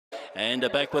And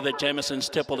back with it, Jamison's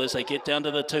Tipple as they get down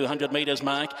to the 200 metres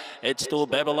mark. It's still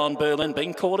Babylon Berlin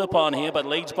being caught upon here, but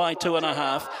leads by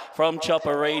 2.5 from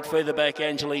Chopper Reed. Further back,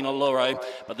 Angelina Loro.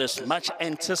 But this much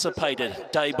anticipated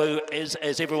debut is,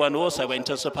 as everyone also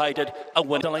anticipated, a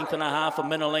win. A length and a half of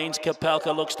Minolines.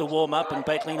 Kapalka looks to warm up, and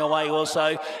battling away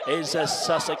also is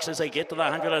Sussex as they get to the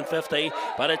 150.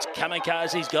 But it's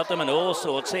Kamakaze's got them in all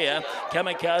sorts here.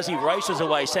 Kamakaze races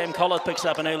away. Sam Collett picks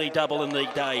up an early double in the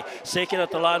day. Second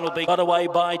at the line will be got away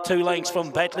by 2 lengths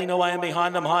from battling away, and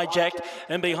behind them Hijacked.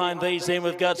 And behind these then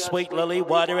we've got Sweet Lily,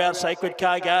 wider out Sacred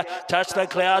Kaga, Touch the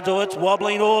Clouds. Oh, it's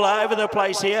wobbling all over the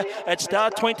place here. At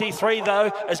start 23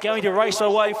 though is going to race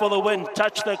away for the win.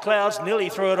 Touch the Clouds nearly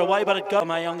threw it away, but it got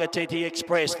Mayonga Titi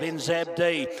Express. Then Zab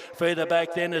D. Further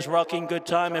back then is Rocking Good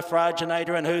Time,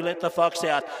 Efraginator, and Who Let the Fox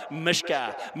Out.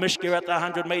 Mishka at the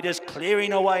 100 metres,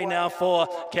 clearing away now for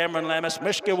Cameron Lammas.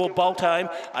 Mishka will bolt home.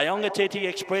 Ayonga Titi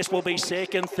Express will be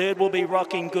second. Third will be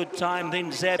Rocking Good Time.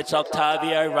 Then Zab. It's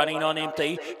Octavio running on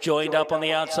empty. Joined up on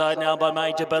the outside now by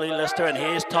Major Billy Lister. And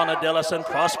here's Tonadillas and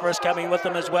Prosperous coming with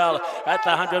them as well. At the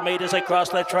 100 metres across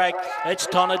the track, it's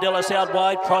Tonadillas out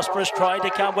wide. Prosperous trying to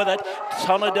come with it.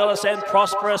 Tonadillas and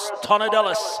Prosperous.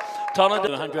 Tonadillas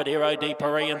 200, Aero De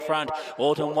Paris in front.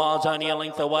 Autumn Wild's only a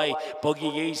length away.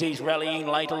 Boogie Easy's rallying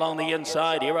late along the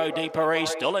inside. Aero De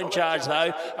Paris still in charge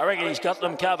though. I reckon he's got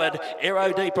them covered.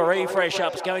 Aero De Paris fresh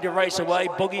up. Is going to race away.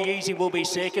 Boogie Easy will be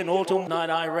second. Autumn Night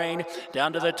Irene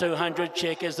down to the 200.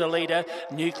 Check is the leader.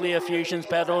 Nuclear Fusion's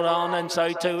battled on, and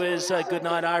so too is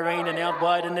Goodnight Irene and out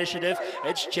wide Initiative.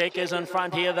 It's Checkers in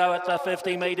front here though at the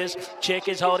 50 metres.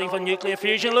 Checkers holding for Nuclear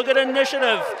Fusion. Look at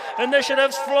Initiative.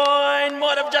 Initiative's flying.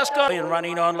 Might have just got and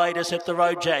running on latest hit the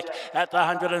road jack at the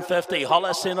 150.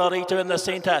 Holla Senorita in the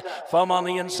centre. From on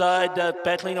the inside,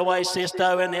 battling away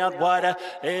Sesto, and out wider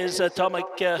is Atomic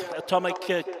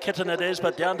Kitten it is,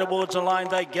 but down towards the line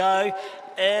they go.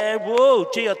 And whoa,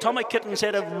 gee, Atomic Kitten's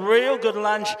had a real good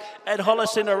lunge at Holla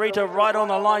Senorita right on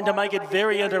the line to make it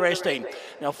very interesting.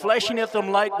 Now flashing at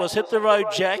them late was Hit the Road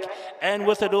Jack, and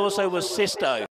with it also was Sesto.